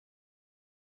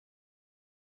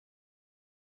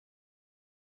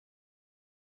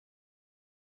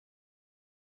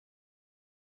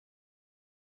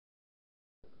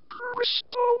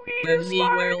When the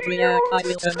world reacts, I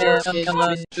will suggest a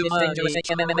lunch is dangerous.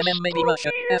 Maybe Russia.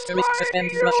 Asterisk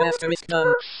suspend Russia. Asterisk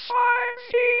done.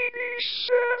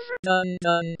 Done,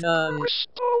 done, done.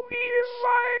 Crystal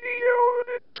video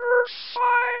editor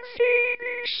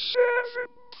 587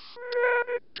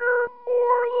 editor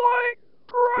more like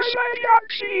Brian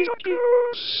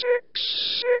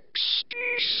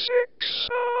 666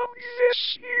 this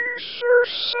user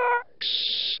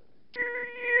sucks. Do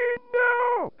you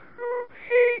know who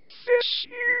hates this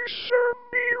user?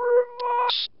 Mirror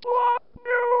lost lot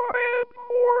no and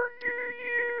more. Do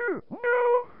you know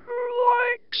who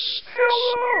likes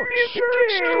hello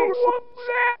users? The one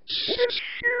that says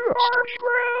you are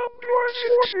ground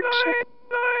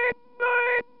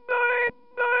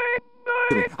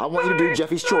 149999999. I want you to do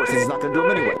Jeffy's chores since he's not going to do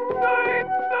them anyway.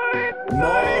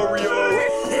 Mario!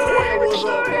 What's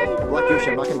up, bro? Black Yoshi,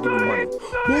 I'm not going to give you money.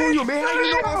 Mario, man, how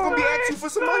you know I was going to be asking for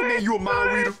some money, man? You a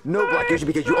mind reader? No, Black Yoshi,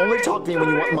 because you only talk to me when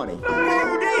you want money.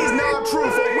 Mario, that is not true,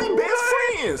 folks. We best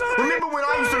friends. Remember when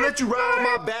I used to let you ride on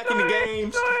my back in the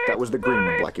games? That was the green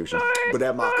one, Black Yoshi. But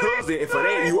that's my cousin, and for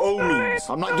that, you owe me.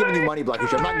 I'm not giving you money, Black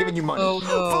Yoshi. I'm not giving you money. Oh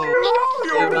no.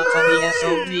 Mario, You're not on the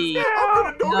SOD.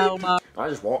 No, Mario. I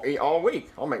just won't eat all week.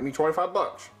 I'll make me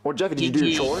 $25. Well, Jeffy, did you do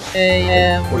your chores? Hey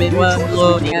everyone,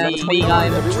 look at me.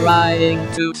 I'm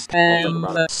trying to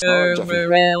spam the server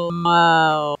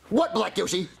LMATTUP. What, Black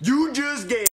Yoshi? You just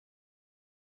gave.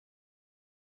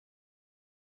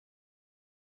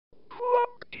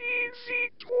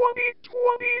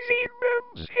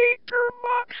 CBBCTV2020TMVH hater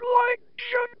much like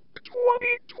Junk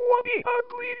 2020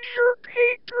 ugly jerk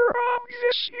hater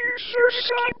this user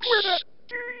sucks.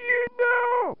 Do you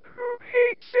know who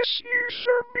hates this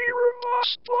user? Mirror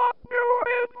lost lot no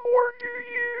and more. Do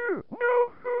you know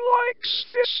who likes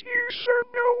this user?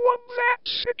 No one that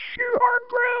sits you are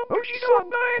ground.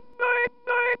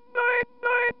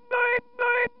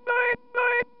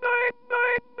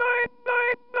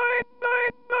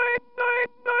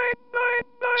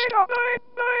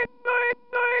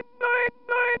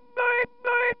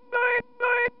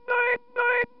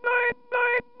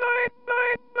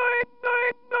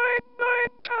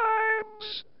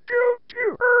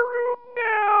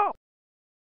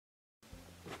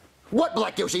 What,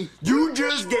 Black Yoshi? You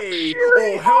just gave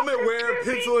old helmet wearing,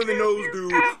 pencil in the nose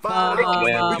dude $5, but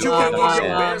you can't get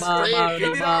your best friend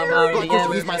 $50. Black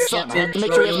Yoshi, he's my son. I have to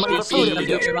make sure he has money for food every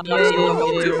day.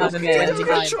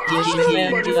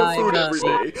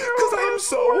 Cause I'm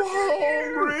so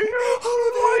hungry. All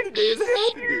I've had today is a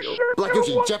Happy Meal. Black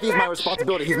Yoshi, Jeffy is my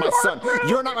responsibility. He's my son.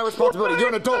 You're not my responsibility. You're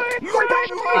an adult.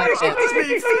 I just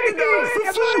need $50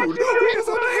 for food, because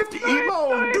I'm gonna have to eat my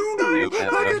own doo-doo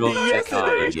like I did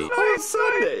yesterday on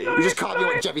Sunday. You just copied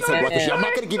what Jeffy said, Black Yoshi. I'm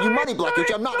not going to give you money, Black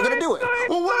Yoshi. I'm not going to do it.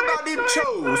 Well, what about them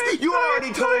chos? You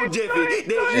already told Jeffy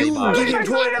that you give him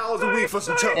 $20 a week for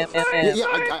some chos. Yeah,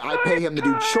 I pay him to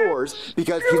do chores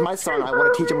because he's my son. I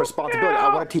want to teach him responsibility. I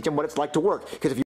want to teach him what it's like to work. Because if you